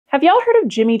Have y'all heard of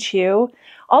Jimmy Choo?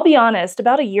 I'll be honest,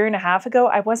 about a year and a half ago,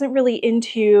 I wasn't really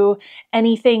into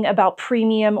anything about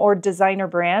premium or designer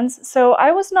brands, so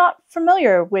I was not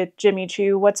familiar with Jimmy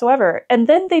Choo whatsoever. And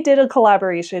then they did a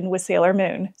collaboration with Sailor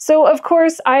Moon. So of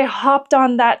course, I hopped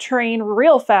on that train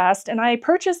real fast and I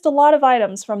purchased a lot of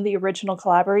items from the original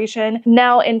collaboration.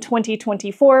 Now in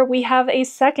 2024, we have a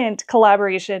second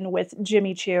collaboration with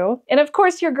Jimmy Choo. And of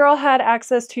course, your girl had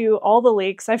access to all the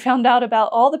leaks. I found out about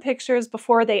all the pictures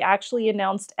before they actually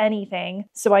announced anything.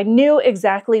 So I knew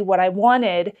exactly what I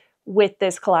wanted with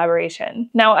this collaboration.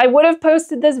 Now, I would have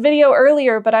posted this video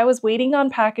earlier, but I was waiting on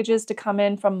packages to come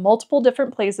in from multiple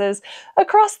different places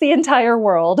across the entire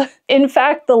world. In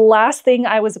fact, the last thing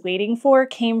I was waiting for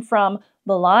came from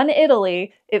Milan,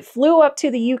 Italy. It flew up to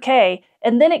the UK,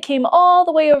 and then it came all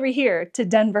the way over here to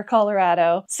Denver,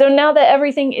 Colorado. So now that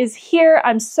everything is here,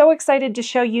 I'm so excited to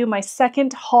show you my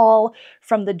second haul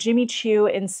from the Jimmy Choo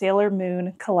and Sailor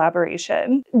Moon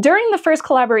collaboration. During the first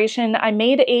collaboration, I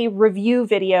made a review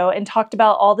video and talked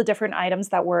about all the different items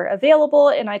that were available,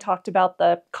 and I talked about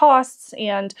the costs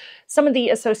and some of the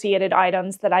associated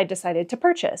items that I decided to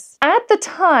purchase. At the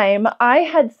time, I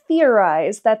had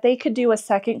theorized that they could do a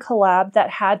second collab that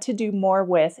had to do more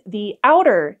with the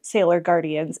outer Sailor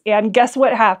Guardians, and guess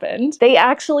what happened? They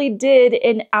actually did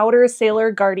an outer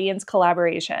Sailor Guardians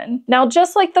collaboration. Now,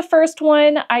 just like the first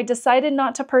one, I decided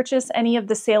not to purchase any of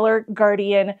the Sailor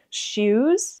Guardian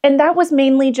shoes, and that was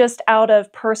mainly just out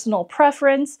of personal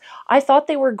preference. I thought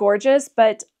they were gorgeous,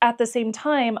 but at the same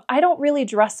time, I don't really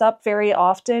dress up very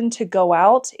often to go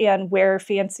out and wear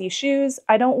fancy shoes.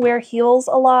 I don't wear heels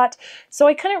a lot, so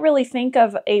I couldn't really think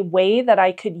of a way that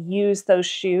I could use those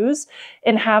shoes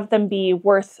and have them be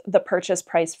worth the purchase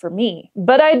price for me.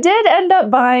 But I did end up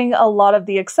buying a lot of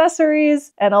the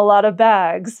accessories and a lot of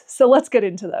bags, so let's get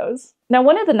into those. Now,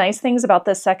 one of the nice things about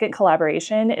this second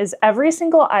collaboration is every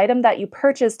single item that you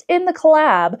purchased in the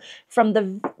collab, from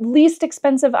the least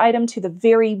expensive item to the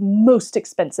very most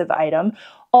expensive item,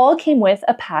 all came with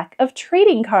a pack of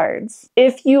trading cards.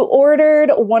 If you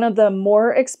ordered one of the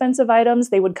more expensive items,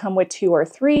 they would come with 2 or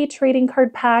 3 trading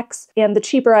card packs, and the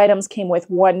cheaper items came with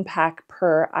 1 pack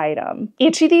per item.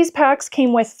 Each of these packs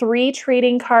came with 3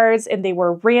 trading cards, and they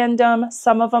were random.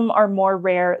 Some of them are more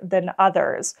rare than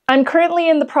others. I'm currently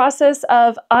in the process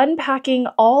of unpacking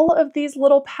all of these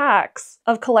little packs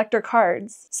of collector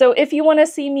cards. So if you want to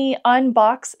see me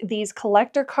unbox these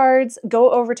collector cards,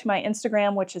 go over to my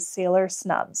Instagram, which is Sailor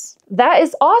Snubs. That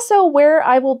is also where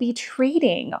I will be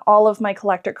trading all of my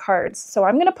collector cards. So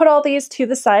I'm going to put all these to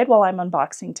the side while I'm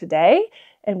unboxing today,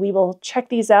 and we will check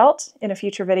these out in a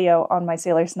future video on my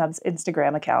Sailor Snubs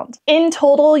Instagram account. In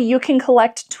total, you can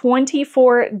collect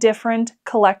 24 different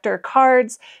collector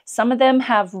cards. Some of them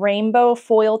have rainbow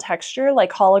foil texture,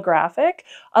 like holographic.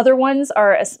 Other ones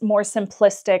are a more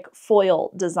simplistic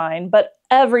foil design, but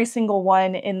every single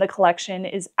one in the collection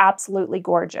is absolutely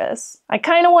gorgeous. I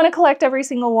kind of want to collect every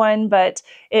single one, but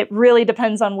it really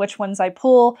depends on which ones I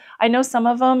pull. I know some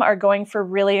of them are going for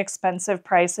really expensive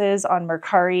prices on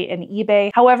Mercari and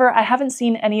eBay. However, I haven't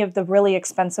seen any of the really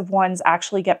expensive ones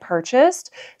actually get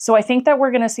purchased, so I think that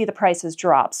we're going to see the prices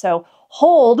drop. So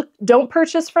hold, don't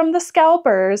purchase from the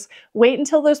scalpers. Wait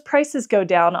until those prices go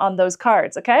down on those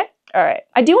cards, okay? All right.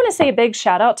 I do want to say a big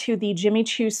shout out to the Jimmy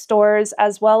Choo stores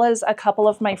as well as a couple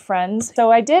of my friends.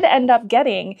 So I did end up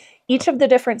getting each of the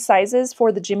different sizes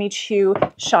for the Jimmy Choo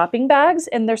shopping bags,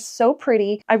 and they're so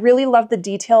pretty. I really love the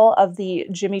detail of the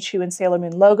Jimmy Choo and Sailor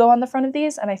Moon logo on the front of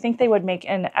these, and I think they would make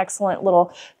an excellent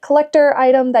little collector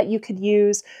item that you could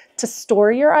use to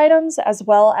store your items as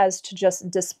well as to just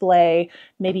display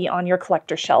maybe on your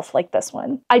collector shelf like this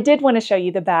one. I did want to show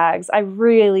you the bags. I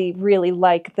really, really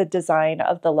like the design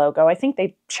of the logo. I think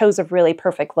they chose a really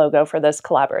perfect logo for this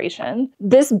collaboration.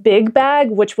 This big bag,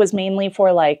 which was mainly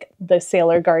for like the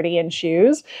Sailor Guardian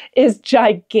shoes, is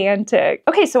gigantic.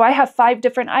 Okay, so I have 5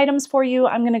 different items for you.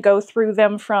 I'm going to go through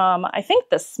them from, I think,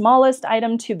 the smallest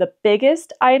item to the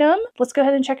biggest item. Let's go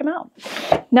ahead and check them out.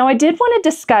 Now, I did want to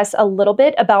discuss a little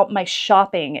bit about my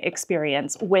shopping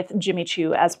experience with Jimmy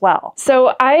Choo as well.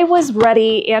 So I was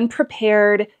ready and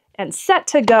prepared and set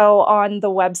to go on the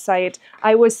website.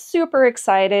 I was super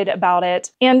excited about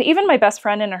it. And even my best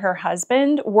friend and her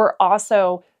husband were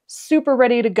also super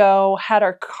ready to go, had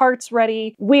our carts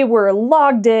ready. We were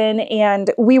logged in and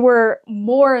we were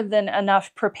more than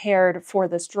enough prepared for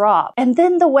this drop. And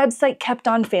then the website kept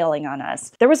on failing on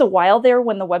us. There was a while there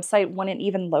when the website wouldn't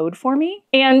even load for me.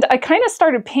 And I kind of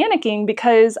started panicking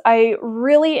because I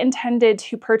really intended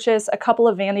to purchase a couple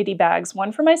of vanity bags,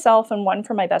 one for myself and one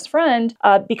for my best friend,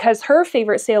 because her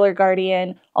favorite Sailor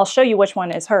Guardian I'll show you which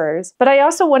one is hers. But I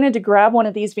also wanted to grab one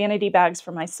of these vanity bags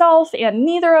for myself, and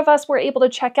neither of us were able to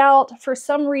check out. For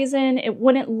some reason, it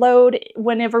wouldn't load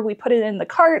whenever we put it in the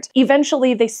cart.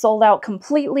 Eventually, they sold out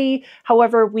completely.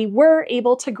 However, we were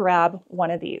able to grab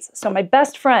one of these. So my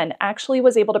best friend actually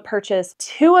was able to purchase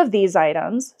 2 of these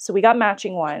items. So we got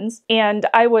matching ones, and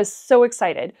I was so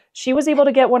excited. She was able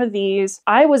to get one of these.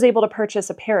 I was able to purchase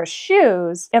a pair of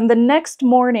shoes. And the next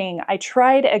morning, I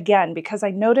tried again because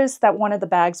I noticed that one of the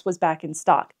bags was back in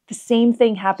stock. The same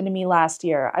thing happened to me last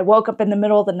year. I woke up in the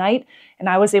middle of the night and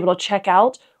I was able to check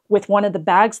out with one of the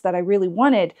bags that I really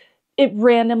wanted. It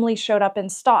randomly showed up in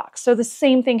stock. So the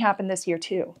same thing happened this year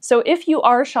too. So if you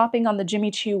are shopping on the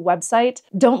Jimmy Choo website,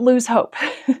 don't lose hope.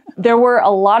 There were a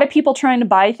lot of people trying to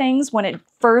buy things when it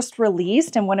first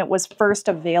released and when it was first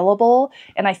available,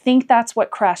 and I think that's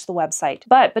what crashed the website.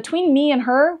 But between me and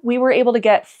her, we were able to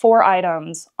get 4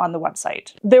 items on the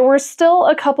website. There were still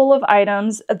a couple of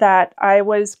items that I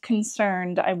was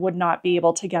concerned I would not be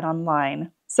able to get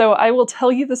online. So I will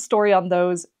tell you the story on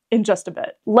those in just a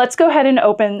bit. Let's go ahead and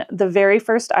open the very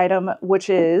first item, which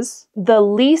is the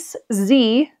Lise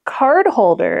Z card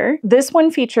holder. This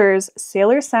one features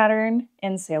Sailor Saturn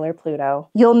and Sailor Pluto.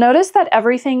 You'll notice that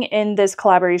everything in this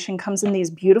collaboration comes in these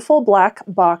beautiful black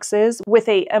boxes with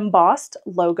a embossed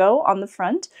logo on the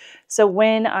front. So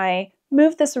when I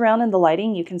move this around in the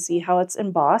lighting, you can see how it's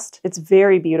embossed. It's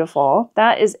very beautiful.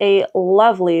 That is a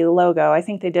lovely logo. I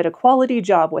think they did a quality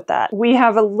job with that. We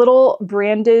have a little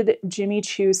branded Jimmy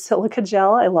Choo silica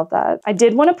gel. I love that. I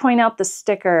did want to point out the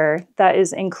sticker that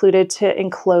is included to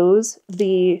enclose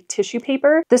the tissue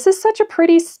paper. This is such a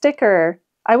pretty sticker.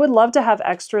 I would love to have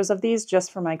extras of these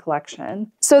just for my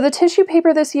collection. So the tissue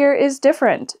paper this year is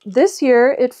different. This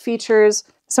year it features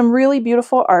some really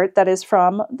beautiful art that is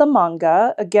from the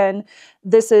manga. Again,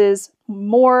 this is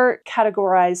more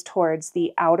categorized towards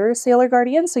the outer Sailor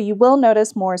Guardians. So you will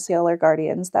notice more Sailor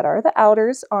Guardians that are the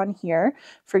outers on here.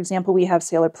 For example, we have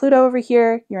Sailor Pluto over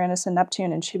here, Uranus and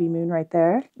Neptune, and Chibi Moon right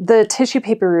there. The tissue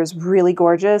paper is really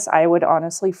gorgeous. I would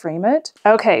honestly frame it.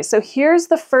 Okay, so here's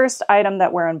the first item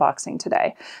that we're unboxing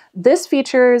today. This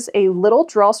features a little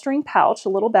drawstring pouch, a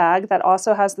little bag that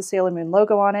also has the Sailor Moon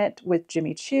logo on it with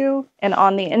Jimmy Choo. And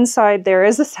on the inside, there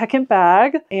is a second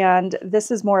bag, and this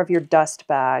is more of your dust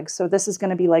bag. So this is going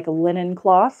to be like a linen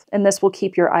cloth, and this will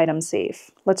keep your item safe.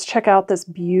 Let's check out this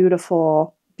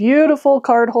beautiful, beautiful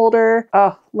card holder.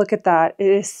 Oh, look at that.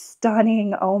 It is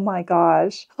stunning. Oh my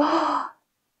gosh.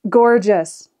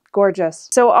 Gorgeous, gorgeous.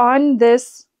 So on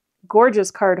this gorgeous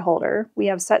card holder, we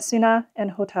have Setsuna and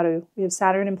Hotaru. We have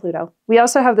Saturn and Pluto. We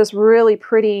also have this really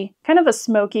pretty, kind of a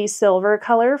smoky silver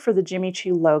color for the Jimmy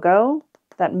Choo logo,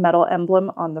 that metal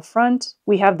emblem on the front.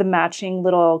 We have the matching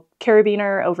little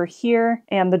carabiner over here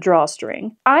and the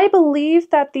drawstring. I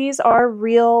believe that these are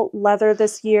real leather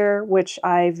this year, which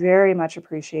I very much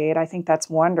appreciate. I think that's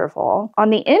wonderful.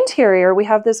 On the interior, we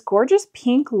have this gorgeous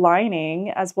pink lining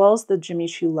as well as the Jimmy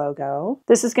Choo logo.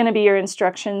 This is going to be your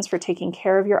instructions for taking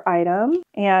care of your item.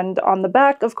 And on the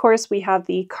back, of course, we have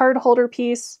the card holder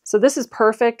piece. So this is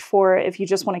perfect for if you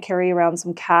just want to carry around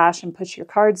some cash and put your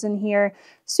cards in here.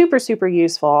 Super, super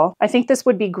useful. I think this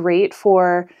would be great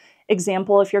for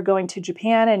example, if you're going to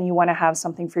Japan and you want to have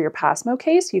something for your Passmo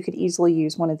case, you could easily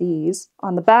use one of these.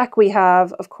 On the back, we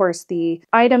have, of course, the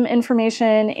item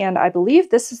information, and I believe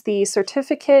this is the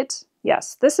certificate.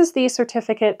 Yes, this is the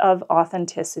certificate of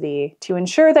authenticity to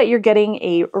ensure that you're getting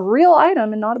a real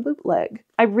item and not a bootleg.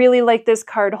 I really like this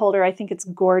card holder. I think it's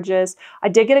gorgeous. I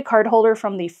did get a card holder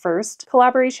from the first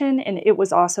collaboration and it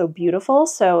was also beautiful.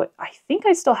 So I think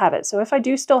I still have it. So if I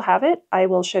do still have it, I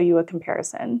will show you a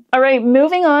comparison. All right,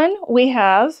 moving on, we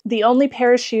have the only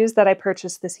pair of shoes that I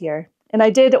purchased this year. And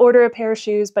I did order a pair of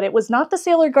shoes, but it was not the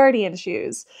Sailor Guardian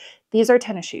shoes. These are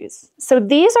tennis shoes. So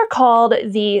these are called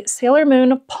the Sailor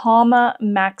Moon Palma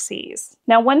Maxis.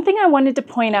 Now, one thing I wanted to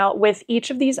point out with each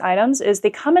of these items is they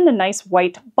come in a nice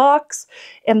white box,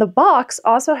 and the box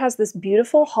also has this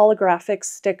beautiful holographic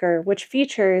sticker, which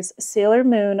features Sailor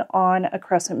Moon on a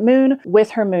crescent moon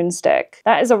with her moonstick.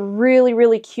 That is a really,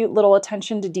 really cute little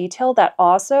attention to detail that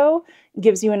also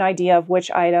gives you an idea of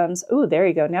which items, ooh, there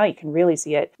you go, now you can really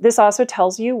see it. This also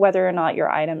tells you whether or not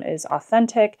your item is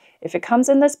authentic. If it comes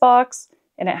in this box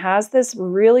and it has this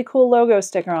really cool logo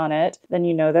sticker on it, then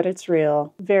you know that it's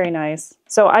real. Very nice.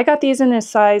 So I got these in a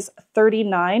size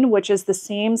 39, which is the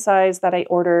same size that I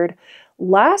ordered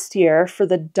last year for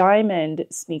the diamond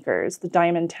sneakers, the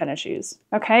diamond tennis shoes.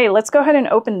 Okay, let's go ahead and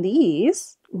open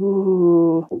these.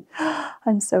 Ooh,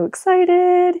 I'm so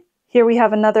excited. Here we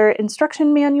have another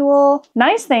instruction manual.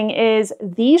 Nice thing is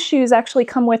these shoes actually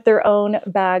come with their own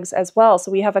bags as well.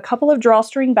 So we have a couple of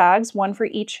drawstring bags, one for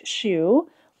each shoe.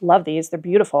 Love these, they're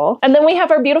beautiful. And then we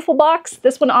have our beautiful box.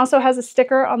 This one also has a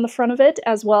sticker on the front of it,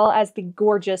 as well as the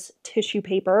gorgeous tissue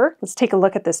paper. Let's take a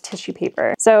look at this tissue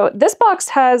paper. So this box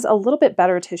has a little bit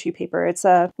better tissue paper.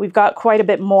 We've got quite a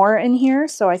bit more in here.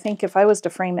 So I think if I was to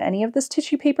frame any of this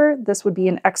tissue paper, this would be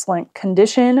an excellent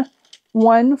condition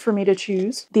one for me to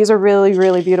choose. These are really,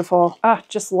 really beautiful. Ah,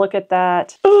 just look at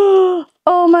that. Oh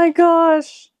my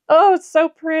gosh. Oh, it's so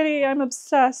pretty. I'm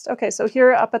obsessed. Okay, so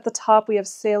here up at the top, we have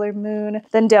Sailor Moon.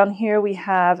 Then down here, we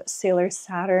have Sailor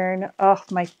Saturn. Oh,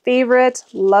 my favorite.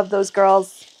 Love those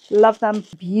girls. Love them.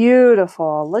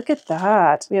 Beautiful. Look at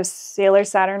that. We have Sailor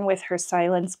Saturn with her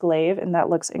Silence Glaive, and that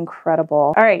looks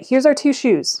incredible. All right, here's our two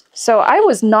shoes. So I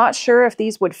was not sure if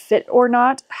these would fit or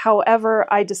not. However,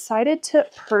 I decided to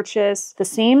purchase the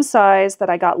same size that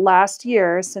I got last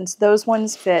year since those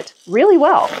ones fit really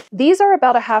well. These are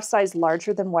about a half size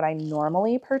larger than what I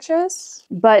normally purchase,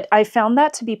 but I found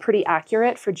that to be pretty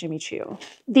accurate for Jimmy Choo.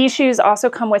 These shoes also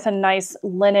come with a nice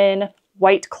linen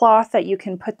white cloth that you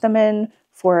can put them in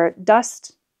for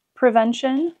dust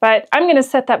prevention. But I'm gonna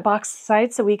set that box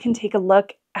aside so we can take a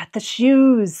look at the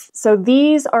shoes. So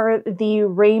these are the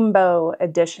rainbow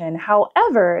edition.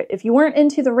 However, if you weren't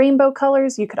into the rainbow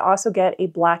colors, you could also get a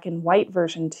black and white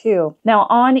version too. Now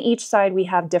on each side, we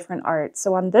have different art.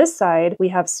 So on this side, we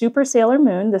have Super Sailor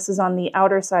Moon. This is on the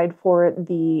outer side for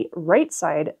the right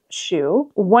side shoe.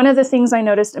 One of the things I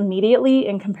noticed immediately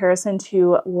in comparison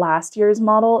to last year's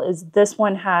model is this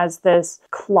one has this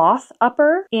cloth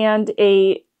upper and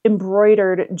a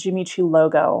embroidered Jimmy Choo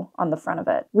logo on the front of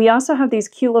it. We also have these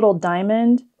cute little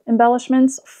diamond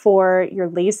embellishments for your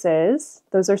laces.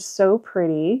 Those are so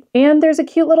pretty. And there's a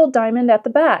cute little diamond at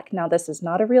the back. Now this is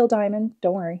not a real diamond,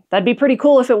 don't worry. That'd be pretty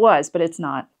cool if it was, but it's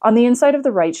not. On the inside of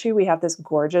the right shoe, we have this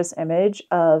gorgeous image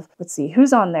of, let's see,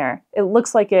 who's on there? It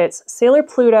looks like it's Sailor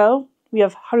Pluto. We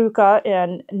have Haruka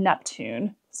and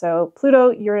Neptune. So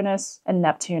Pluto, Uranus, and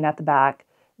Neptune at the back.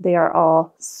 They are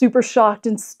all super shocked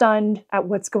and stunned at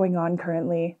what's going on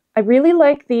currently. I really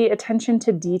like the attention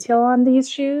to detail on these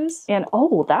shoes. And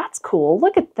oh, that's cool.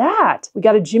 Look at that. We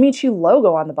got a Jimmy Choo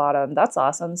logo on the bottom. That's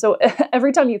awesome. So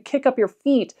every time you kick up your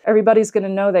feet, everybody's gonna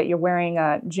know that you're wearing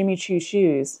Jimmy Choo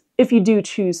shoes. If you do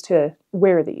choose to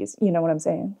wear these, you know what I'm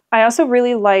saying? I also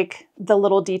really like the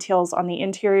little details on the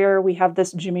interior. We have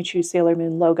this Jimmy Choo Sailor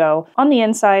Moon logo on the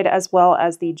inside, as well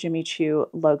as the Jimmy Choo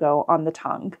logo on the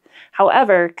tongue.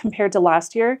 However, compared to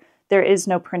last year, there is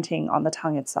no printing on the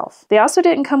tongue itself. They also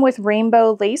didn't come with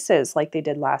rainbow laces like they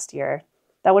did last year.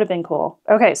 That would have been cool.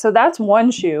 Okay, so that's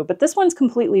one shoe, but this one's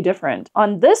completely different.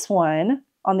 On this one,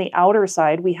 on the outer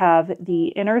side, we have the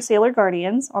inner Sailor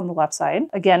Guardians on the left side.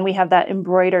 Again, we have that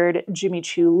embroidered Jimmy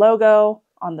Choo logo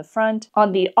on the front.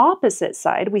 On the opposite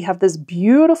side, we have this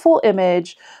beautiful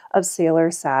image of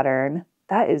Sailor Saturn.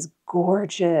 That is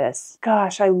gorgeous.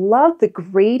 Gosh, I love the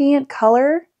gradient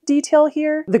color detail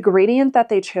here. The gradient that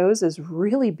they chose is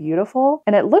really beautiful,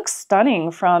 and it looks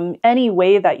stunning from any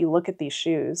way that you look at these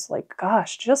shoes. Like,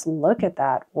 gosh, just look at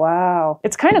that. Wow.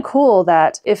 It's kind of cool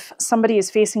that if somebody is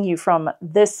facing you from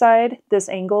this side, this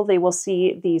angle, they will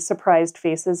see the surprised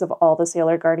faces of all the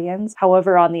Sailor Guardians.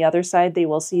 However, on the other side, they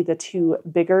will see the two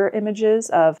bigger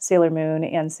images of Sailor Moon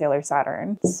and Sailor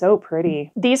Saturn. So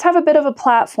pretty. These have a bit of a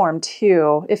platform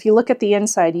too. If you look at the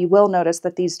inside, you will notice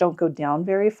that these don't go down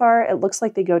very far. It looks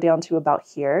like they go down to about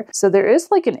here. So there is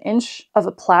like an inch of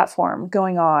a platform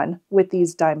going on with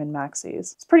these diamond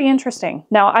maxis. It's pretty interesting.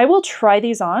 Now I will try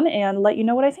these on and let you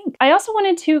know what I think. I also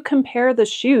wanted to compare the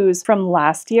shoes from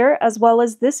last year as well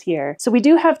as this year. So we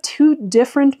do have two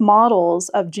different models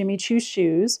of Jimmy Choo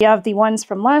shoes. We have the ones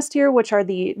from last year, which are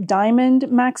the diamond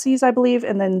maxis, I believe.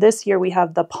 And then this year we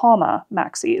have the Palma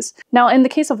maxis. Now in the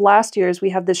case of last year's,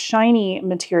 we have the shiny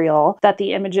material that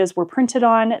the images were printed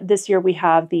on. This year we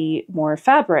have the more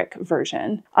fabric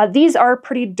version. These are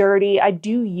pretty dirty. I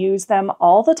do use them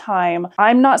all the time.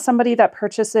 I'm not somebody that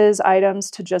purchases items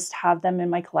to just have them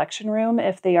in my collection room.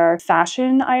 If they are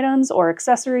fashion items or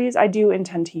accessories, I do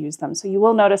intend to use them. So you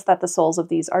will notice that the soles of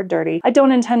these are dirty. I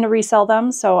don't intend to resell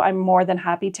them, so I'm more than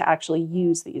happy to actually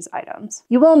use these items.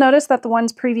 You will notice that the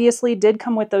ones previously did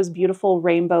come with those beautiful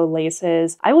rainbow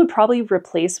laces. I would probably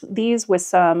replace these with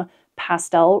some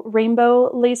pastel rainbow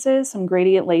laces, some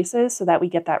gradient laces, so that we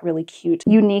get that really cute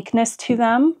uniqueness to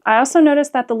them. I also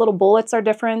noticed that the little bullets are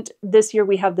different. This year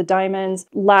we have the diamonds.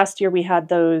 Last year we had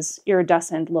those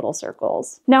iridescent little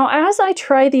circles. Now, as I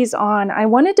try these on, I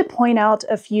wanted to point out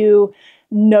a few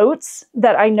notes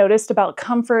that I noticed about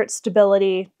comfort,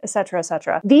 stability, etc.,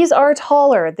 etc. These are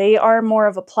taller. They are more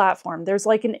of a platform. There's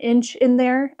like an inch in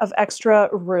there of extra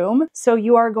room, so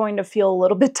you are going to feel a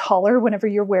little bit taller whenever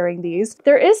you're wearing these.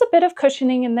 There is a bit of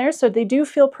cushioning in there, so they do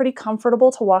feel pretty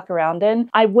comfortable to walk around in.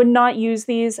 I would not use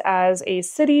these as a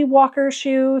city walker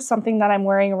shoe, something that I'm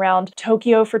wearing around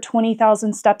Tokyo for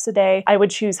 20,000 steps a day. I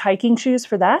would choose hiking shoes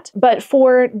for that. But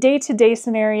for day-to-day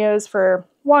scenarios, for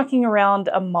walking around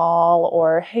a mall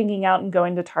or hanging out and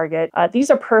going to Target.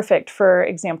 These are perfect for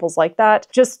examples like that,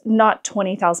 just not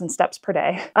 20,000 steps per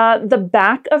day. The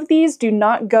back of these do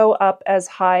not go up as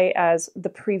high as the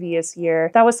previous year.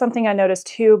 That was something I noticed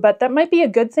too, but that might be a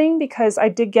good thing because I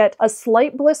did get a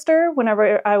slight blister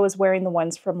whenever I was wearing the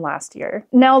ones from last year.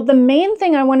 Now, the main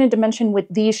thing I wanted to mention with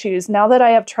these shoes, now that I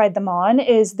have tried them on,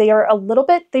 is they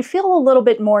feel a little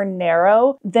bit more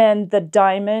narrow than the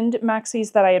diamond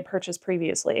maxis that I had purchased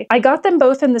previously. I got them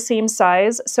both in the same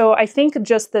size, so I think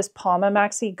just this Palma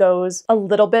maxi goes a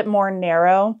little bit more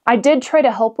narrow. I did try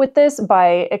to help with this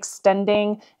by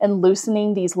extending and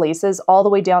loosening these laces all the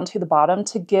way down to the bottom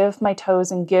to give my toes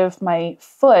and give my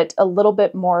foot a little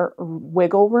bit more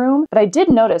wiggle room. But I did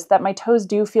notice that my toes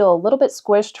do feel a little bit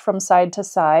squished from side to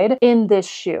side in this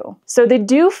shoe. So they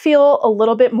do feel a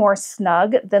little bit more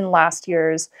snug than last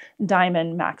year's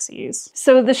diamond maxis.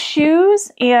 So the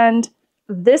shoes and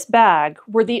this bag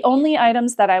were the only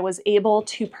items that I was able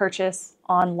to purchase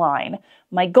online.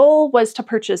 My goal was to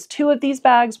purchase 2 of these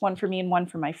bags, one for me and one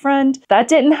for my friend. That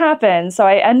didn't happen, so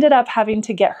I ended up having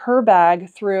to get her bag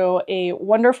through a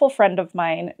wonderful friend of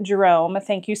mine, Jerome.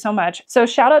 Thank you so much. So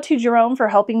shout out to Jerome for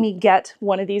helping me get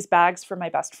one of these bags for my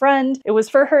best friend. It was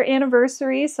for her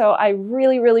anniversary, so I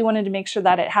really, really wanted to make sure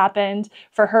that it happened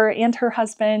for her and her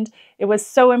husband. It was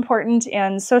so important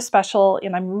and so special,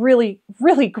 and I'm really,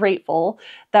 really grateful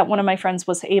that one of my friends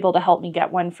was able to help me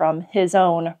get one from his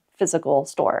own physical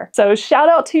store. So shout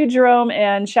out to Jerome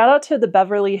and shout out to the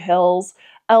Beverly Hills,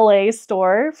 LA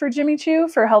store for Jimmy Choo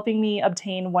for helping me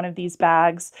obtain one of these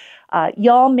bags.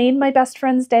 Y'all made my best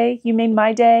friend's day. You made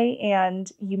my day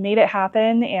and you made it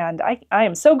happen. And I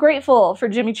am so grateful for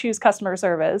Jimmy Choo's customer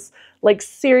service. Like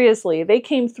seriously, they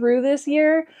came through this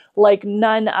year like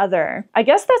none other. I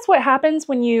guess that's what happens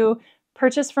when you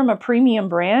purchase from a premium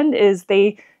brand is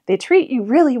they treat you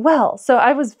really well. So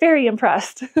I was very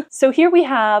impressed. So here we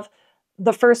have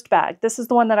the first bag. This is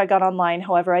the one that I got online.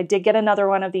 However, I did get another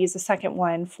one of these, a second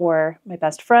one for my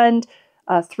best friend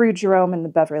through Jerome in the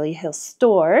Beverly Hills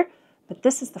store. But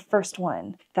this is the first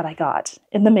one that I got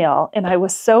in the mail, and I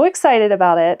was so excited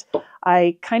about it.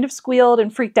 I kind of squealed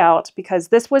and freaked out because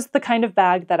this was the kind of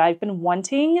bag that I've been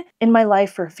wanting in my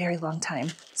life for a very long time.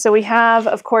 So we have,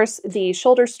 of course, the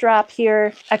shoulder strap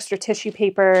here, extra tissue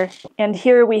paper, and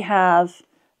here we have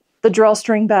the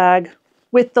drawstring bag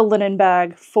with the linen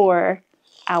bag for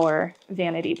our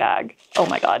vanity bag. Oh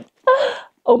my God.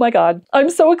 Oh my God. I'm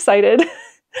so excited.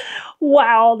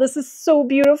 Wow, this is so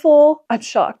beautiful. I'm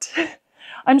shocked.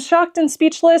 I'm shocked and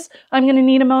speechless. I'm gonna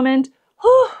need a moment.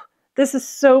 Oh, this is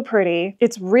so pretty.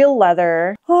 It's real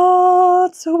leather. Oh,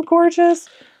 it's so gorgeous.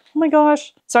 Oh my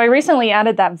gosh. So I recently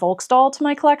added that Volksdoll to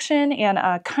my collection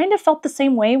and kind of felt the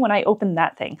same way when I opened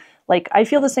that thing. Like, I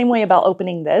feel the same way about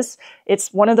opening this.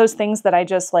 It's one of those things that I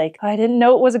just like, I didn't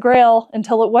know it was a grail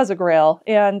until it was a grail.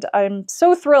 And I'm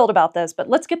so thrilled about this, but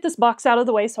let's get this box out of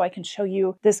the way so I can show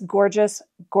you this gorgeous,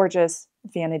 gorgeous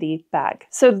vanity bag.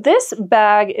 So this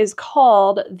bag is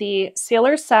called the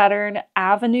Sailor Saturn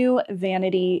Avenue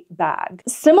Vanity Bag.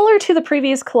 Similar to the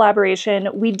previous collaboration,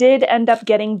 we did end up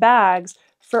getting bags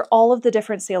for all of the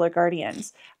different Sailor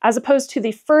Guardians. As opposed to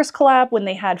the first collab when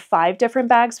they had 5 different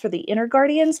bags for the inner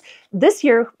Guardians, this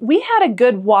year we had a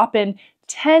good whopping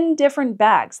 10 different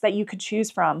bags that you could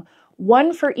choose from,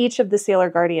 one for each of the Sailor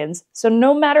Guardians. So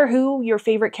no matter who your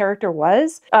favorite character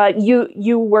was,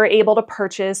 you were able to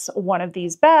purchase one of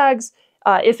these bags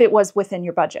if it was within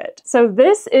your budget. So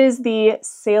this is the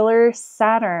Sailor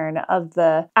Saturn of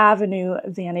the Avenue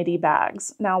vanity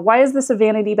bags. Now, why is this a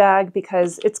vanity bag?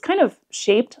 Because it's kind of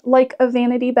shaped like a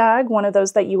vanity bag, one of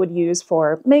those that you would use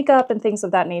for makeup and things of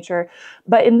that nature.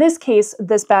 But in this case,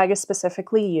 this bag is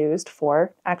specifically used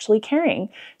for actually carrying.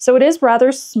 So it is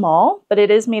rather small, but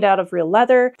it is made out of real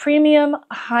leather, premium,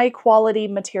 high quality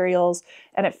materials,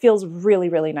 and it feels really,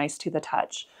 really nice to the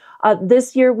touch.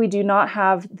 This year, we do not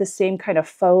have the same kind of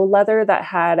faux leather that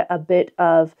had a bit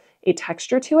of a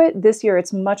texture to it. This year,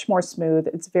 it's much more smooth.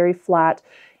 It's very flat,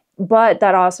 but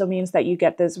that also means that you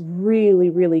get this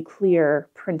really, really clear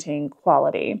printing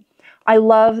quality. I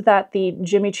love that the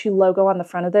Jimmy Choo logo on the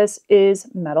front of this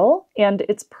is metal and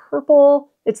it's purple.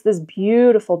 It's this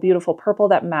beautiful, beautiful purple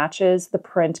that matches the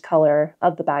print color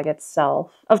of the bag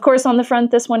itself. Of course, on the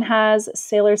front, this one has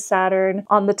Sailor Saturn.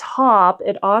 On the top,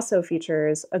 it also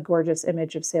features a gorgeous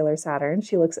image of Sailor Saturn.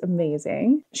 She looks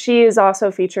amazing. She is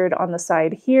also featured on the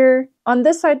side here. On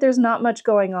this side, there's not much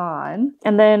going on.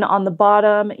 And then on the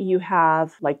bottom, you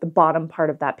have like the bottom part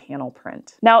of that panel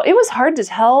print. Now, it was hard to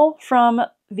tell from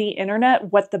the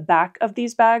internet what the back of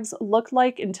these bags looked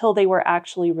like until they were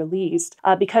actually released,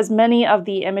 because many of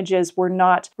the images were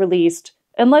not released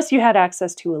unless you had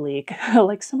access to a leak,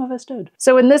 like some of us did.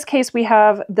 So in this case, we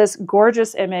have this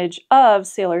gorgeous image of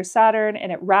Sailor Saturn,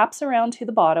 and it wraps around to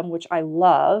the bottom, which I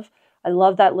love. I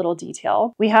love that little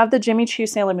detail. We have the Jimmy Choo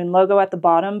Sailor Moon logo at the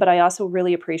bottom, but I also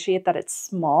really appreciate that it's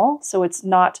small, so it's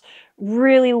not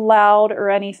really loud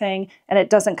or anything, and it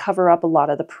doesn't cover up a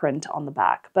lot of the print on the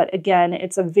back. But again,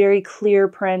 it's a very clear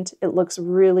print. It looks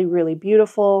really, really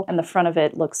beautiful, and the front of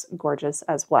it looks gorgeous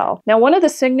as well. Now, one of the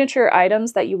signature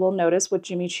items that you will notice with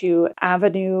Jimmy Choo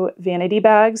Avenue vanity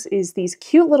bags is these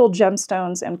cute little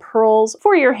gemstones and pearls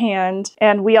for your hand,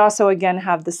 and we also, again,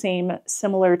 have the same,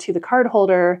 similar to the card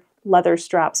holder, leather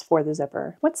straps for the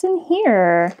zipper. What's in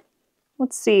here?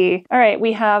 Let's see. All right,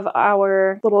 we have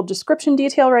our little description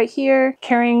detail right here,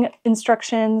 carrying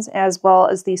instructions, as well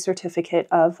as the certificate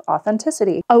of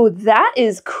authenticity. Oh, that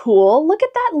is cool. Look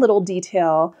at that little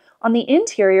detail. On the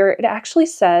interior, it actually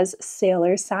says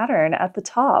Sailor Saturn at the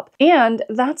top. And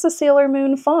that's a Sailor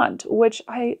Moon font, which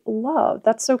I love.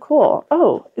 That's so cool.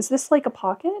 Oh, is this like a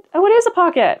pocket? Oh, it is a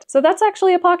pocket. So that's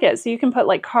actually a pocket. So you can put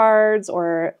like cards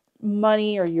or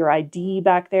money or your ID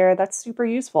back there. That's super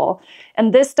useful.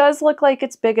 And this does look like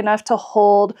it's big enough to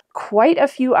hold quite a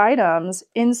few items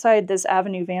inside this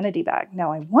Avenue vanity bag.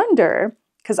 Now I wonder,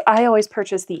 because I always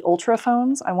purchase the Ultra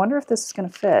phones, I wonder if this is going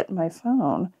to fit my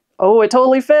phone. Oh, it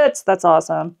totally fits. That's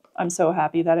awesome. I'm so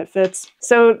happy that it fits.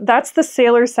 So that's the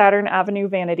Sailor Saturn Avenue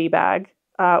vanity bag,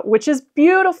 which is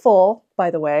beautiful,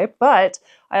 by the way, but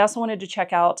I also wanted to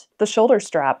check out the shoulder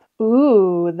strap.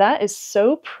 Ooh, that is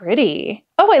so pretty.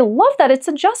 Oh, I love that it's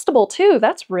adjustable too.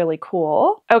 That's really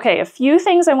cool. Okay, a few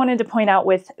things I wanted to point out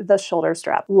with the shoulder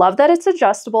strap. Love that it's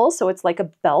adjustable, so it's like a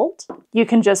belt. You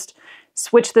can just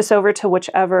switch this over to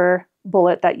whichever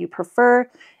bullet that you prefer.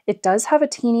 It does have a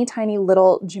teeny tiny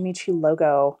little Jimmy Choo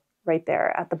logo right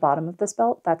there at the bottom of this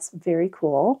belt. That's very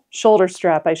cool. Shoulder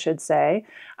strap, I should say.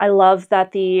 I love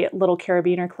that the little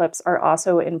carabiner clips are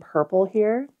also in purple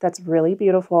here. That's really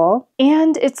beautiful.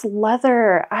 And it's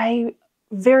leather. I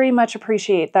very much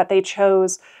appreciate that they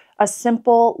chose a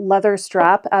simple leather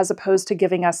strap as opposed to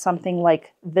giving us something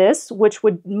like this, which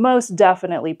would most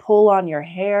definitely pull on your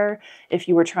hair if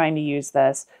you were trying to use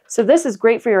this. So this is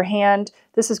great for your hand.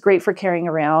 This is great for carrying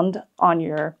around on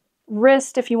your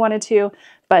wrist if you wanted to,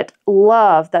 but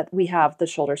love that we have the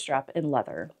shoulder strap in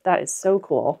leather. That is so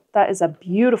cool. That is a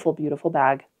beautiful, beautiful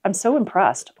bag. I'm so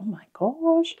impressed. Oh my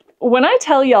gosh. When I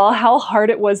tell y'all how hard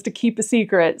it was to keep a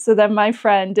secret so that my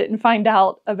friend didn't find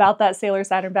out about that Sailor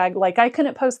Saturn bag, like I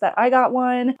couldn't post that I got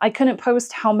one. I couldn't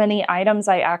post how many items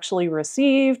I actually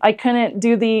received. I couldn't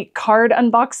do the card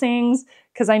unboxings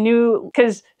because I knew,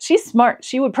 because she's smart.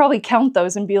 She would probably count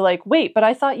those and be like, wait, but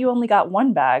I thought you only got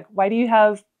one bag. Why do you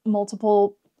have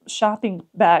multiple shopping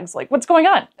bags? Like, what's going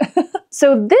on?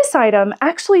 So this item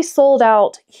actually sold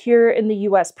out here in the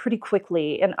US pretty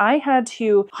quickly, and I had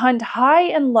to hunt high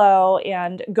and low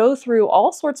and go through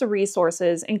all sorts of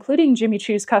resources, including Jimmy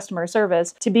Choo's customer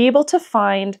service, to be able to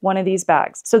find one of these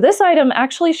bags. So this item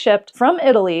actually shipped from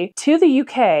Italy to the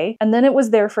UK, and then it was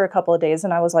there for a couple of days,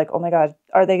 and I was like, oh my God,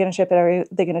 are they gonna ship it? Are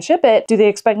they gonna ship it? Do they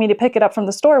expect me to pick it up from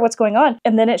the store? What's going on?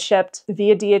 And then it shipped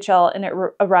via DHL, and it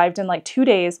arrived in like 2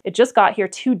 days. It just got here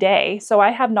today, so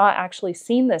I have not actually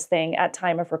seen this thing at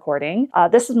time of recording.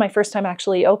 This is my first time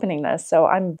actually opening this, so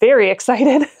I'm very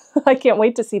excited. I can't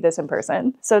wait to see this in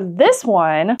person. So this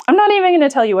one, I'm not even gonna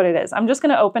tell you what it is. I'm just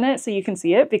gonna open it so you can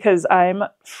see it because I'm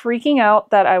freaking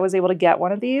out that I was able to get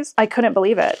one of these. I couldn't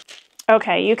believe it.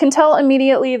 Okay, you can tell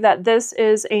immediately that this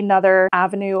is another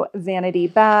Avenue vanity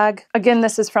bag. Again,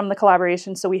 this is from the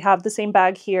collaboration, so we have the same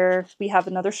bag here. We have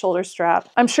another shoulder strap.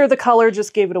 I'm sure the color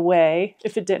just gave it away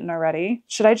if it didn't already.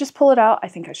 Should I just pull it out? I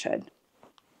think I should.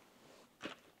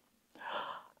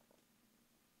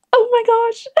 Oh my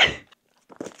gosh.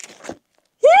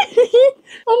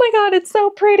 Oh my God, it's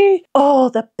so pretty. Oh,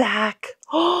 the back.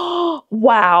 Oh,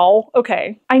 wow.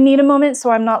 Okay, I need a moment so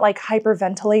I'm not like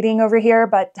hyperventilating over here,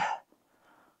 but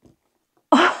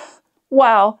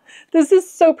wow, this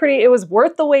is so pretty. It was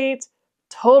worth the wait,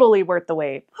 totally worth the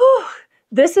wait.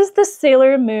 This is the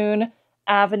Sailor Moon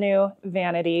Avenue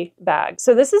Vanity bag.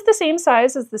 So this is the same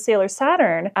size as the Sailor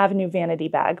Saturn Avenue Vanity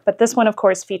bag, but this one of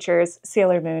course features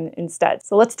Sailor Moon instead.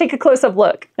 So let's take a close-up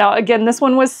look. Now again, this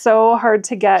one was so hard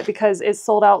to get because it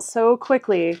sold out so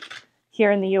quickly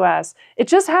here in the US. It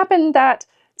just happened that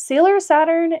Sailor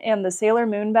Saturn and the Sailor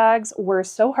Moon bags were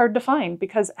so hard to find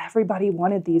because everybody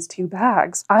wanted these two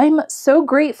bags. I'm so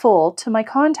grateful to my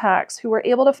contacts who were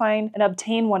able to find and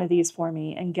obtain one of these for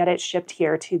me and get it shipped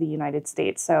here to the United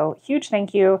States. So huge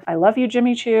thank you. I love you,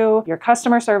 Jimmy Choo. Your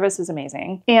customer service is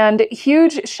amazing. And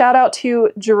huge shout out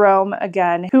to Jerome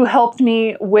again, who helped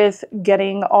me with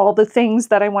getting all the things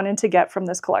that I wanted to get from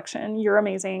this collection. You're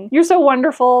amazing. You're so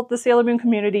wonderful. The Sailor Moon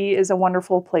community is a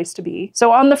wonderful place to be.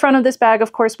 So on the front of this bag,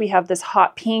 of course, we have this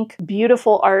hot pink,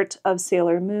 beautiful art of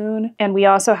Sailor Moon. And we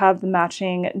also have the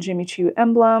matching Jimmy Choo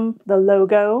emblem, the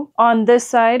logo. On this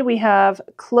side, we have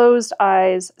closed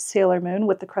eyes Sailor Moon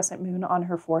with the crescent moon on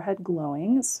her forehead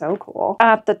glowing. So cool.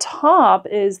 At the top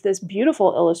is this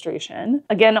beautiful illustration.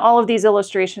 Again, all of these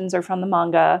illustrations are from the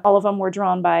manga. All of them were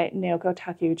drawn by Naoko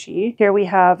Takeuchi. Here we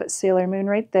have Sailor Moon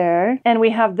right there. And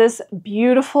we have this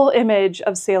beautiful image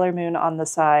of Sailor Moon on the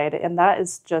side. And that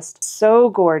is just so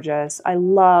gorgeous. I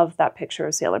love that picture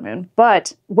of Sailor Moon.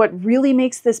 But what really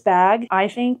makes this bag, I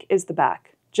think, is the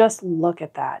back. Just look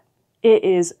at that. It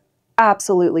is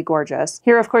absolutely gorgeous.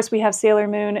 Here, of course, we have Sailor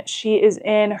Moon. She is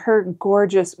in her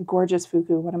gorgeous, gorgeous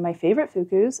fuku, one of my favorite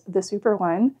fukus, the super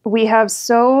one. We have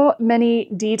so many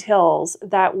details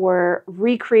that were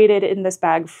recreated in this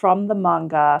bag from the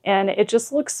manga, and it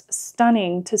just looks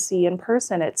stunning to see in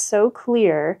person. It's so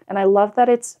clear, and I love that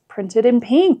it's printed in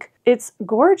pink. It's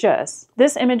gorgeous.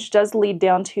 This image does lead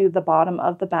down to the bottom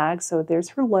of the bag, so there's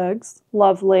her legs.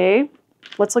 Lovely.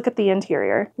 Let's look at the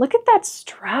interior. Look at that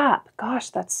strap.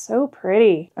 Gosh, that's so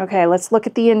pretty. Okay, let's look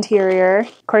at the interior.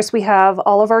 Of course, we have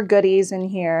all of our goodies in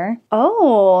here.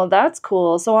 Oh, that's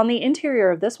cool. So on the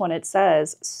interior of this one, it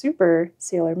says Super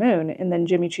Sailor Moon and then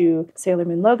Jimmy Choo Sailor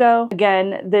Moon logo.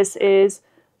 Again, this is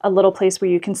a little place where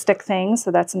you can stick things,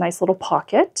 so that's a nice little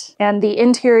pocket. And the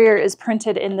interior is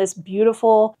printed in this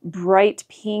beautiful, bright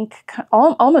pink,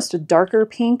 almost a darker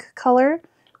pink color,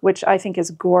 which I think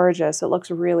is gorgeous. It looks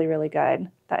really, really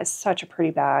good. That is such a pretty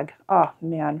bag. Oh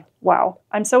man, wow.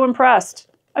 I'm so impressed.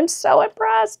 I'm so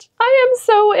impressed. I am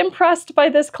so impressed by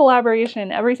this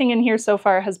collaboration. Everything in here so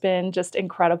far has been just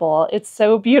incredible. It's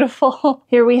so beautiful.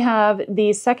 Here we have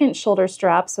the second shoulder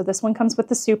strap. So this one comes with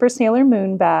the Super Sailor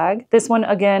Moon bag. This one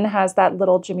again has that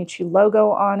little Jimmy Choo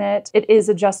logo on it. It is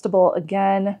adjustable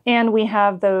again. And we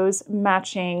have those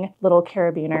matching little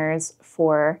carabiners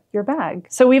for your bag.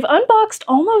 So we've unboxed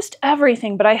almost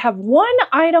everything, but I have one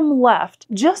item left,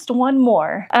 just one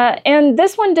more. And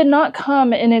this one did not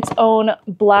come in its own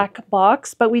black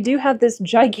box, but we do have this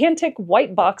gigantic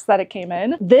white box that it came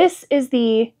in. This is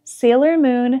the Sailor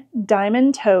Moon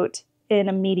Diamond Tote in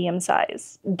a medium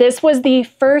size. This was the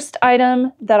first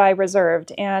item that I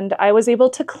reserved, and I was able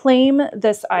to claim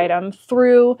this item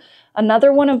through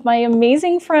another one of my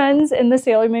amazing friends in the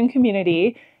Sailor Moon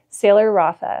community, Sailor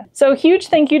Ratha. So huge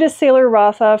thank you to Sailor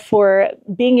Ratha for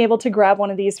being able to grab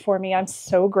one of these for me. I'm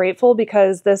so grateful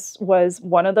because this was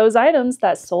one of those items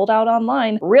that sold out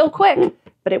online real quick,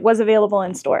 but it was available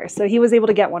in store. So he was able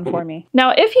to get one for me. Now,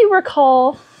 if you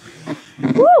recall,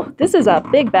 woo, this is a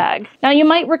big bag. Now you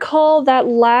might recall that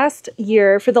last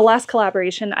year for the last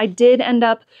collaboration, I did end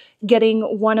up getting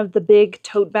one of the big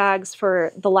tote bags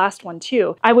for the last one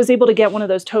too. I was able to get one of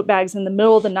those tote bags in the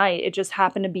middle of the night. It just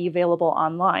happened to be available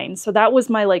online. So that was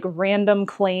my like random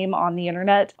claim on the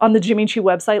internet on the Jimmy Choo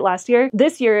website last year.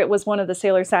 This year it was one of the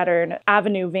Sailor Saturn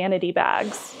Avenue Vanity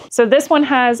bags. So this one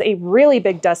has a really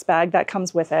big dust bag that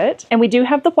comes with it. And we do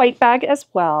have the white bag as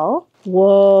well.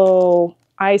 Whoa,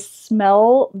 I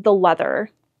smell the leather.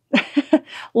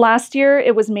 Last year,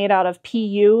 it was made out of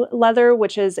PU leather,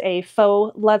 which is a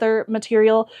faux leather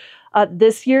material.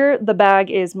 This year, the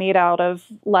bag is made out of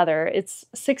leather. It's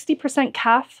 60%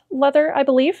 calf leather, I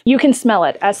believe. You can smell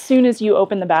it as soon as you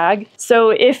open the bag.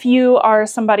 So if you are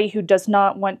somebody who does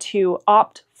not want to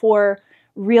opt for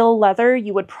real leather,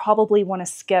 you would probably want to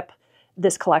skip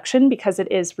this collection because it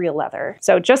is real leather.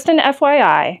 So just an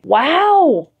FYI.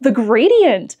 Wow, the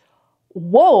gradient.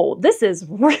 Whoa, this is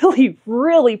really,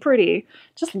 really pretty.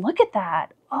 Just look at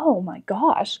that. Oh my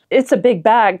gosh. It's a big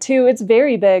bag too. It's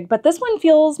very big, but this one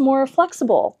feels more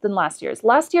flexible than last year's.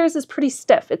 Last year's is pretty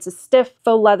stiff. It's a stiff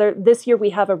faux leather. This year we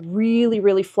have a really,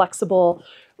 really flexible,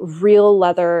 real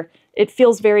leather. It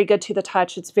feels very good to the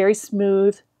touch. It's very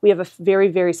smooth. We have a very,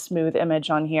 very smooth image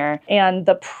on here. And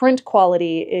the print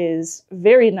quality is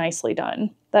very nicely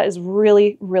done. That is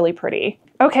really, really pretty.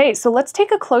 Okay, so let's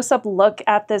take a close-up look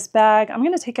at this bag. I'm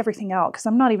gonna take everything out because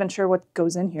I'm not even sure what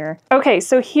goes in here. Okay,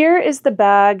 so here is the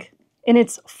bag in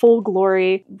its full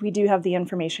glory. We do have the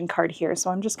information card here, so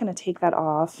I'm just gonna take that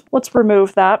off. Let's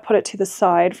remove that, put it to the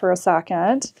side for a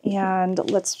second, and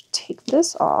let's take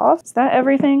this off. Is that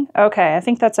everything? Okay, I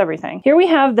think that's everything. Here we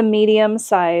have the medium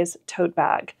size tote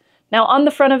bag. Now on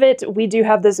the front of it, we do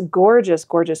have this gorgeous,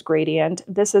 gorgeous gradient.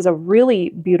 This is a really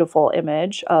beautiful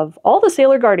image of all the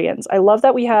Sailor Guardians. I love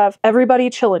that we have everybody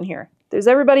chilling here. There's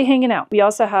everybody hanging out. We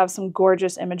also have some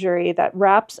gorgeous imagery that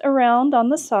wraps around on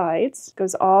the sides,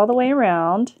 goes all the way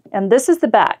around, and this is the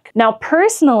back. Now,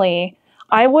 personally,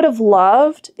 I would have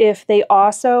loved if they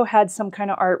also had some kind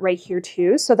of art right here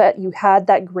too, so that you had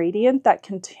that gradient that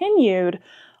continued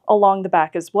along the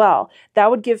back as well. That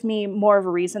would give me more of a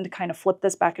reason to kind of flip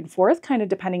this back and forth, kind of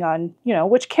depending on, you know,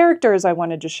 which characters I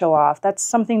wanted to show off. That's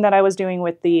something that I was doing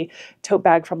with the tote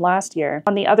bag from last year.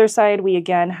 On the other side, we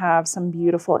again have some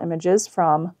beautiful images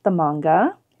from the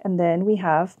manga. And then we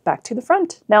have back to the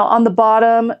front. Now on the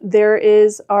bottom, there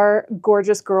is our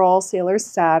gorgeous girl, Sailor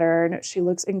Saturn. She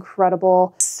looks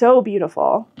incredible, so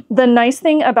beautiful. The nice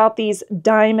thing about these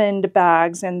diamond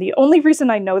bags, and the only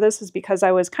reason I know this is because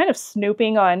I was kind of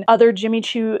snooping on other Jimmy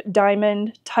Choo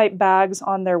diamond type bags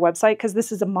on their website, because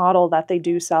this is a model that they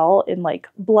do sell in like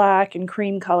black and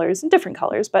cream colors and different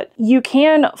colors, but you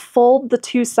can fold the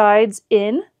two sides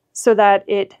in so that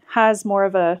it has more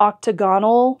of an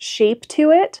octagonal shape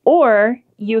to it, or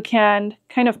you can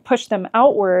kind of push them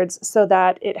outwards so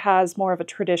that it has more of a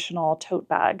traditional tote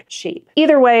bag shape.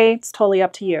 Either way, it's totally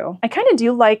up to you. I kind of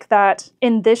do like that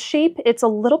in this shape, it's a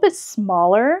little bit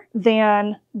smaller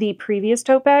than the previous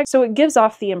tote bag, so it gives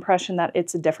off the impression that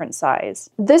it's a different size.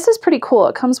 This is pretty cool.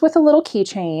 It comes with a little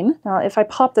keychain. Now, if I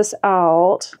pop this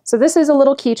out, so this is a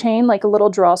little keychain, like a little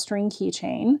drawstring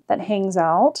keychain that hangs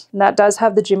out. And that does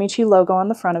have the Jimmy Choo logo on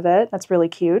the front of it. That's really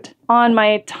cute. On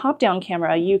my top-down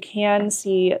camera, you can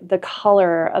see the color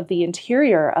of the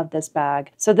interior of this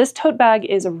bag. So this tote bag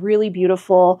is a really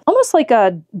beautiful, almost like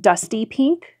a dusty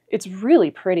pink. It's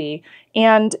really pretty.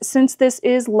 And since this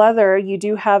is leather, you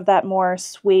do have that more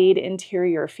suede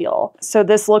interior feel. So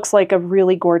this looks like a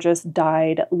really gorgeous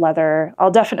dyed leather.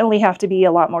 I'll definitely have to be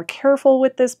a lot more careful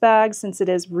with this bag since it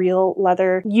is real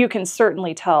leather. You can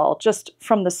certainly tell just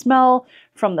from the smell,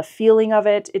 from the feeling of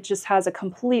it, it just has a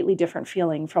completely different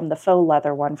feeling from the faux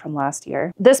leather one from last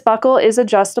year. This buckle is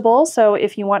adjustable, so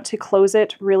if you want to close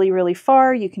it really, really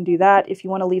far, you can do that. If you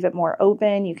want to leave it more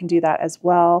open, you can do that as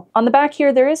well. On the back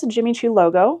here, there is a Jimmy Choo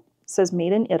logo. It says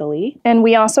Made in Italy. And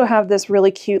we also have this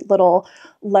really cute little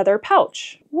leather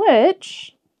pouch,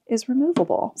 which is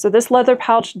removable. So this leather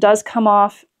pouch does come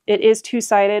off. It is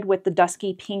two-sided with the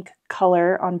dusky pink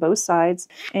color on both sides,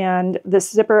 and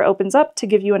this zipper opens up to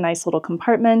give you a nice little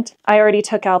compartment. I already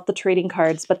took out the trading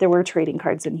cards, but there were trading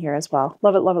cards in here as well.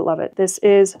 Love it, love it, love it. This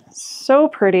is so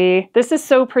pretty. This is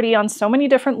so pretty on so many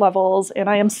different levels, and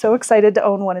I am so excited to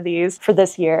own one of these for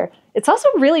this year. It's also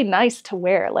really nice to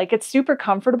wear. Like, it's super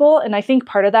comfortable, and I think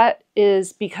part of that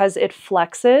is because it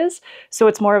flexes, so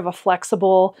it's more of a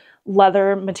flexible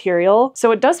leather material.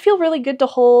 So it does feel really good to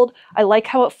hold. I like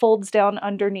how it folds down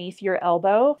underneath your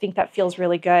elbow. I think that feels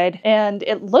really good. And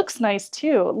it looks nice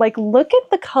too. Like, look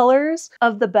at the colors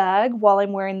of the bag while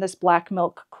I'm wearing this black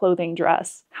milk clothing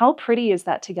dress. How pretty is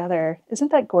that together?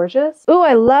 Isn't that gorgeous? Ooh,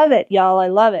 I love it, y'all. I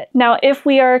love it. Now, if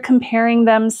we are comparing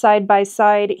them side by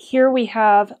side, here we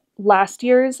have last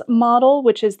year's model,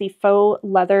 which is the faux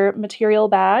leather material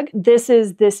bag. This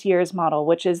is this year's model,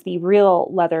 which is the real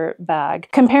leather bag.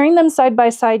 Comparing them side by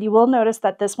side, you will notice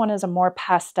that this one is a more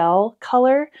pastel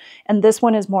color, and this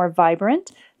one is more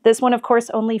vibrant. This one, of course,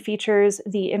 only features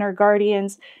the inner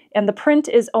guardians, and the print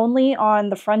is only on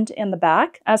the front and the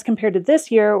back, as compared to this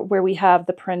year, where we have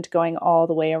the print going all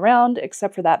the way around,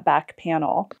 except for that back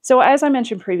panel. So as I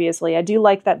mentioned previously, I do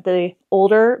like that the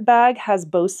older bag has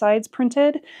both sides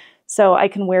printed, so I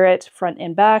can wear it front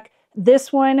and back.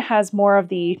 This one has more of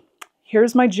the,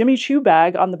 here's my Jimmy Choo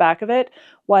bag on the back of it,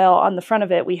 while on the front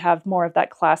of it, we have more of that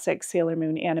classic Sailor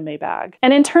Moon anime bag.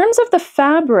 And in terms of the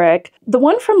fabric, the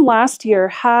one from last year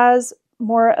has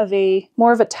more of a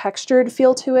textured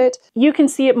feel to it. You can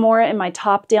see it more in my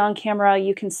top-down camera.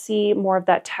 You can see more of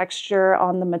that texture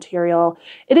on the material.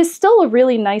 It is still a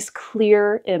really nice,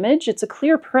 clear image. It's a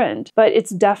clear print, but it's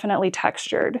definitely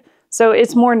textured. So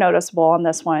it's more noticeable on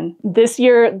this one. This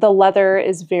year, the leather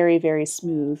is very, very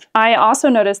smooth. I also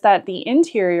noticed that the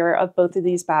interior of both of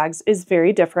these bags is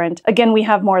very different. Again, we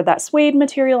have more of that suede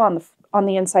material on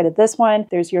the inside of this one.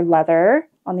 There's your leather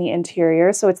on the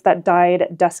interior, so it's that dyed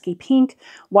dusky pink,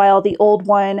 while the old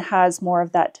one has more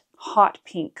of that hot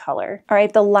pink color. All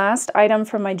right, the last item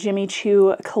from my Jimmy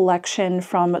Choo collection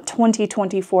from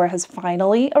 2024 has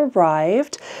finally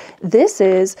arrived. This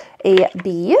is a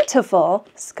beautiful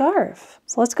scarf.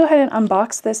 So let's go ahead and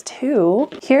unbox this too.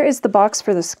 Here is the box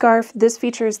for the scarf. This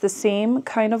features the same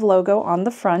kind of logo on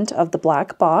the front of the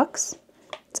black box.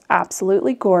 It's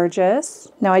absolutely gorgeous.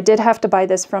 Now I did have to buy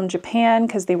this from Japan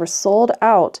because they were sold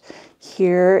out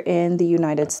here in the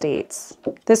United States.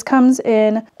 This comes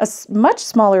in a much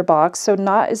smaller box, so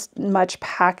not as much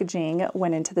packaging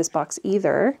went into this box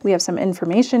either. We have some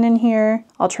information in here.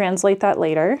 I'll translate that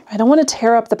later. I don't want to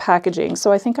tear up the packaging,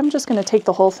 so I think I'm just going to take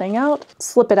the whole thing out,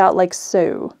 slip it out like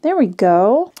so. There we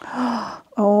go.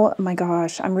 Oh my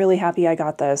gosh, I'm really happy I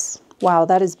got this. Wow,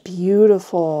 that is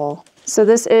beautiful. So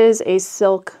this is a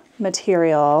silk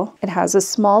material. It has a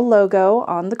small logo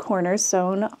on the corners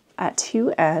sewn at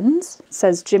two ends. It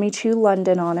says Jimmy Choo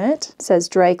London on it. It says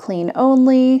dry clean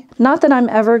only. Not that I'm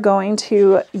ever going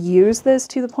to use this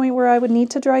to the point where I would need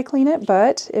to dry clean it,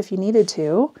 but if you needed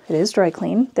to, it is dry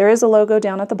clean. There is a logo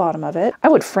down at the bottom of it. I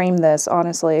would frame this,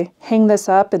 honestly. Hang this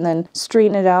up and then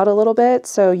straighten it out a little bit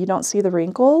so you don't see the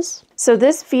wrinkles. So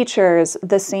this features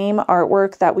the same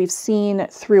artwork that we've seen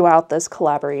throughout this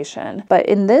collaboration, but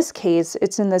in this case,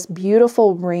 it's in this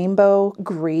beautiful rainbow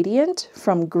gradient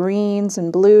from greens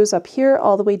and blues up here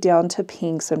all the way down to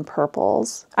pinks and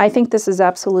purples. I think this is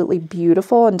absolutely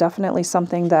beautiful and definitely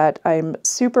something that I'm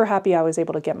super happy I was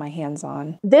able to get my hands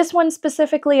on. This one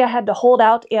specifically, I had to hold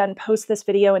out and post this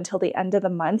video until the end of the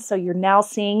month, so you're now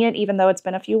seeing it even though it's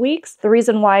been a few weeks. The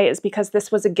reason why is because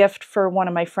this was a gift for one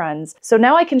of my friends. So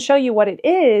now I can show you what it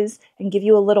is and give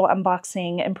you a little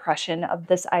unboxing impression of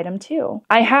this item too.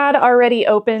 I had already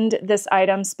opened this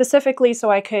item specifically so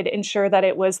I could ensure that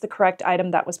it was the correct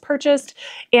item that was purchased,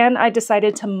 and I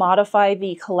decided to modify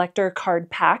the collector card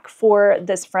pack for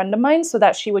this friend of mine so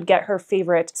that she would get her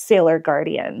favorite Sailor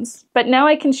Guardians. But now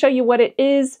I can show you what it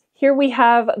is. Here we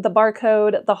have the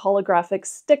barcode, the holographic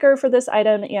sticker for this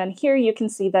item, and here you can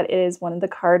see that it is one of the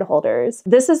card holders.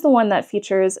 This is the one that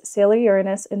features Sailor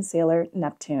Uranus and Sailor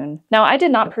Neptune. Now, I did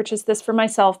not purchase this for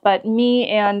myself, but me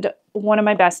and one of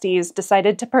my besties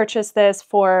decided to purchase this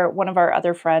for one of our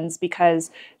other friends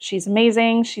because she's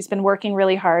amazing. She's been working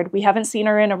really hard. We haven't seen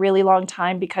her in a really long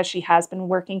time because she has been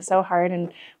working so hard,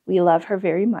 and we love her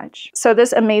very much. So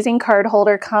this amazing card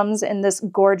holder comes in this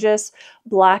gorgeous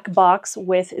black box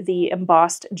with the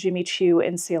embossed Jimmy Choo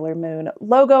and Sailor Moon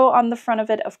logo on the front of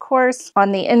it, of course.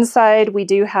 On the inside, we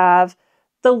do have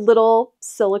the little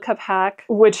silica pack,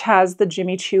 which has the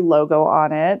Jimmy Choo logo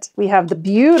on it. We have the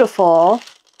beautiful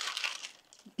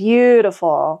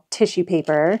tissue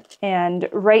paper. And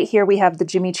right here we have the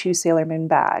Jimmy Choo Sailor Moon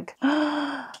bag.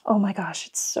 Oh my gosh,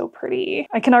 it's so pretty.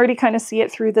 I can already kind of see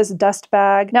it through this dust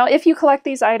bag. Now, if you collect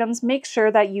these items, make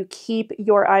sure that you keep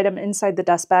your item inside the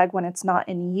dust bag when it's not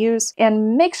in use,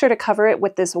 and make sure to cover it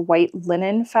with this white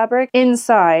linen fabric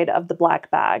inside of the black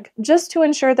bag, just to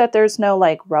ensure that there's no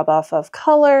like rub off of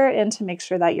color and to make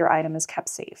sure that your item is kept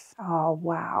safe. Oh,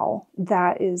 wow.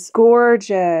 That is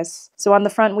gorgeous. So on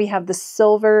the front, we have the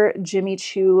silver Jimmy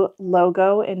Choo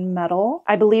logo in metal.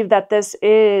 I believe that this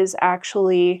is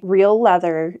actually real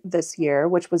leather this year,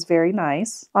 which was very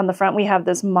nice. On the front, we have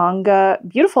this manga,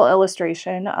 beautiful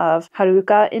illustration of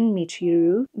Haruka and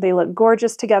Michiru. They look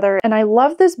gorgeous together, and I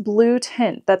love this blue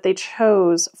tint that they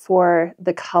chose for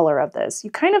the color of this.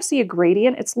 You kind of see a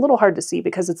gradient. It's a little hard to see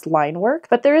because it's line work,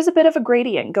 but there is a bit of a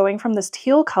gradient going from this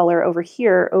teal color over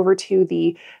here over to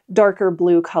the darker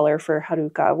blue color for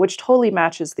Haruka, which totally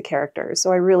matches the character.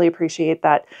 So I really appreciate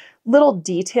that little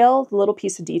detail, little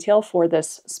piece of detail for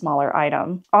this smaller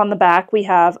item. On the back, we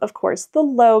have, of course, the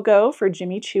logo for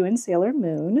Jimmy Choo and Sailor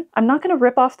Moon. I'm not going to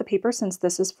rip off the paper since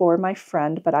this is for my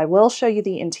friend, but I will show you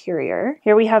the interior.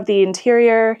 Here we have the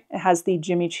interior. It has the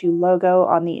Jimmy Choo logo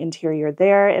on the interior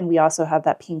there, and we also have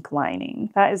that pink lining.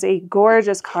 That is a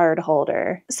gorgeous card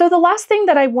holder. So the last thing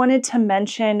that I wanted to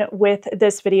mention with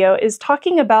this video is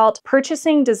talking about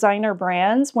purchasing designer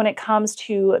brands when it comes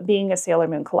to being a Sailor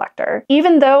Moon collector.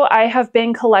 Even though I have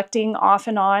been collecting off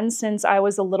and on since I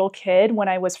was a little kid when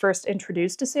I was first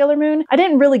introduced to Sailor Moon, I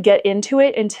didn't really get into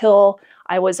it until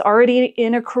I was already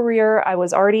in a career, I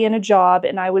was already in a job,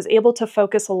 and I was able to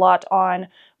focus a lot on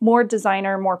more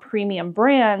designer, more premium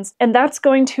brands. And that's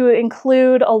going to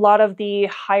include a lot of the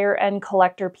higher end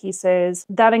collector pieces.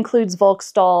 That includes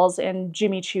Volks dolls and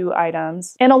Jimmy Choo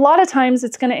items. And a lot of times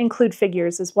it's going to include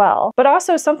figures as well. But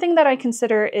also something that I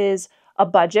consider is a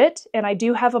budget, and I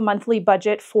do have a monthly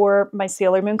budget for my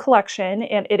Sailor Moon collection,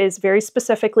 and it is very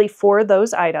specifically for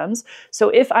those items. So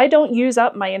if I don't use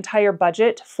up my entire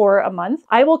budget for a month,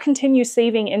 I will continue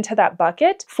saving into that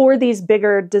bucket for these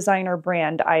bigger designer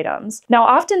brand items. Now,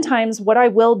 oftentimes what I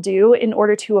will do in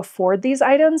order to afford these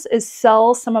items is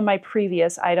sell some of my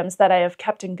previous items that I have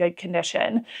kept in good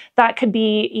condition. That could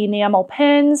be enamel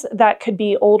pins, that could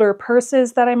be older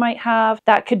purses that I might have,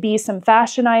 that could be some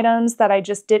fashion items that I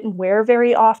just didn't wear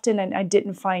very often and I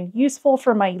didn't find useful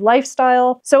for my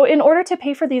lifestyle. So in order to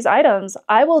pay for these items,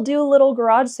 I will do little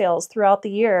garage sales throughout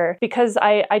the year because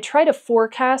I try to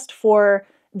forecast for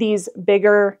these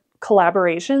bigger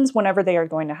collaborations whenever they are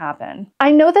going to happen. I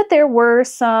know that there were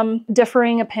some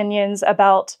differing opinions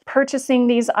about purchasing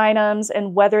these items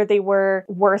and whether they were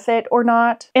worth it or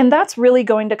not. And that's really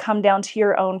going to come down to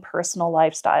your own personal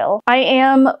lifestyle. I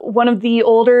am one of the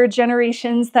older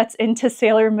generations that's into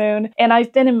Sailor Moon, and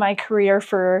I've been in my career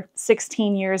for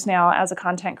 16 years now as a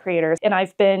content creator, and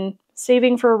I've been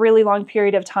saving for a really long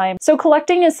period of time. So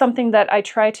collecting is something that I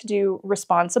try to do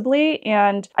responsibly,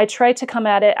 and I try to come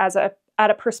at it as a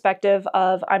perspective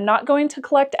of I'm not going to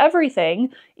collect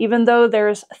everything, even though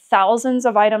there's thousands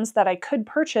of items that I could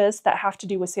purchase that have to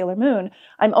do with Sailor Moon.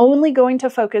 I'm only going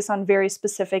to focus on very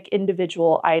specific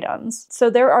individual items. So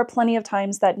there are plenty of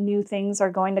times that new things are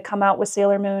going to come out with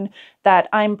Sailor Moon that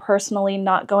I'm personally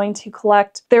not going to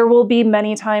collect. There will be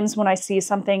many times when I see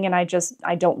something and I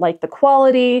don't like the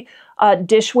quality.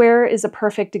 Dishware is a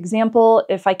perfect example.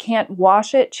 If I can't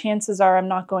wash it, chances are I'm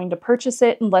not going to purchase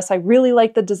it unless I really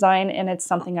like the design and it's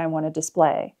something I want to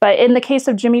display. But in the case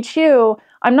of Jimmy Choo,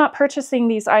 I'm not purchasing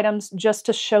these items just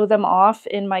to show them off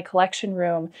in my collection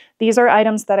room. These are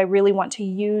items that I really want to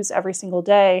use every single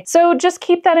day. So just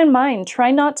keep that in mind. Try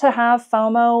not to have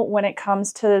FOMO when it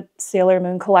comes to Sailor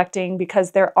Moon collecting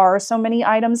because there are so many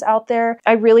items out there.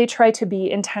 I really try to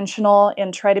be intentional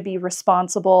and try to be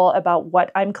responsible about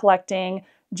what I'm collecting.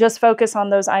 Just focus on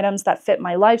those items that fit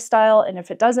my lifestyle, and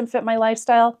if it doesn't fit my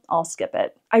lifestyle, I'll skip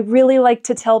it. I really like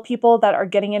to tell people that are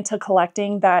getting into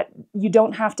collecting that you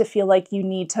don't have to feel like you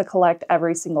need to collect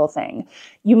every single thing.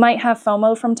 You might have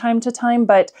FOMO from time to time,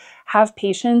 but have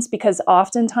patience because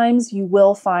oftentimes you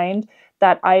will find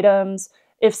that items,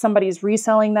 if somebody's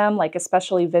reselling them, like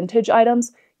especially vintage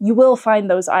items, you will find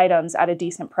those items at a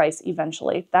decent price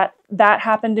eventually. That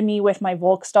happened to me with my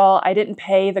Volksdoll. I didn't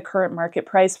pay the current market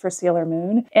price for Sailor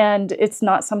Moon, and it's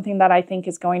not something that I think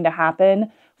is going to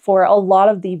happen for a lot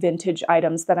of the vintage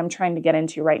items that I'm trying to get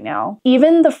into right now.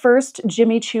 Even the first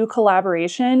Jimmy Choo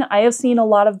collaboration, I have seen a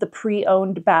lot of the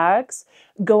pre-owned bags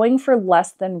going for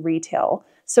less than retail.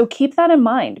 So keep that in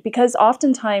mind because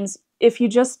oftentimes if you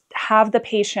just have the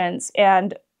patience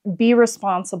and be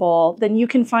responsible, then you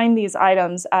can find these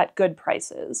items at good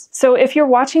prices. So if you're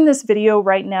watching this video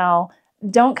right now,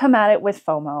 don't come at it with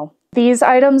FOMO. These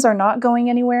items are not going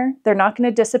anywhere. They're not going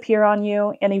to disappear on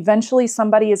you, and eventually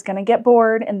somebody is going to get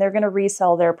bored and they're going to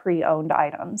resell their pre-owned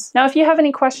items. Now, if you have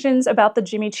any questions about the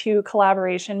Jimmy Choo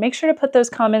collaboration, make sure to put those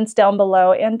comments down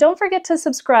below, and don't forget to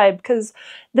subscribe because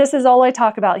this is all I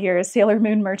talk about here is Sailor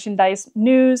Moon merchandise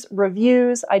news,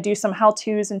 reviews. I do some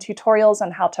how-tos and tutorials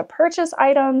on how to purchase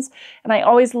items, and I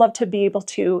always love to be able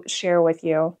to share with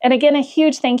you. And again, a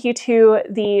huge thank you to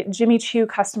the Jimmy Choo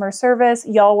customer service.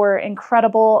 Y'all were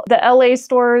incredible. The LA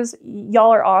stores,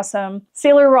 y'all are awesome.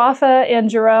 Sailor Rafa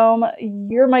and Jerome,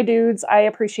 you're my dudes. I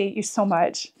appreciate you so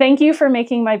much. Thank you for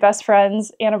making my best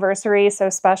friend's anniversary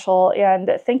so special, and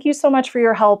thank you so much for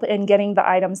your help in getting the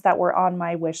items that were on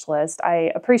my wish list.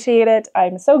 I appreciate it.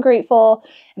 I'm so grateful,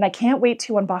 and I can't wait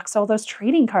to unbox all those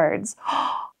trading cards.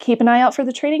 Keep an eye out for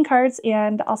the trading cards,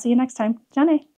 and I'll see you next time. Jane.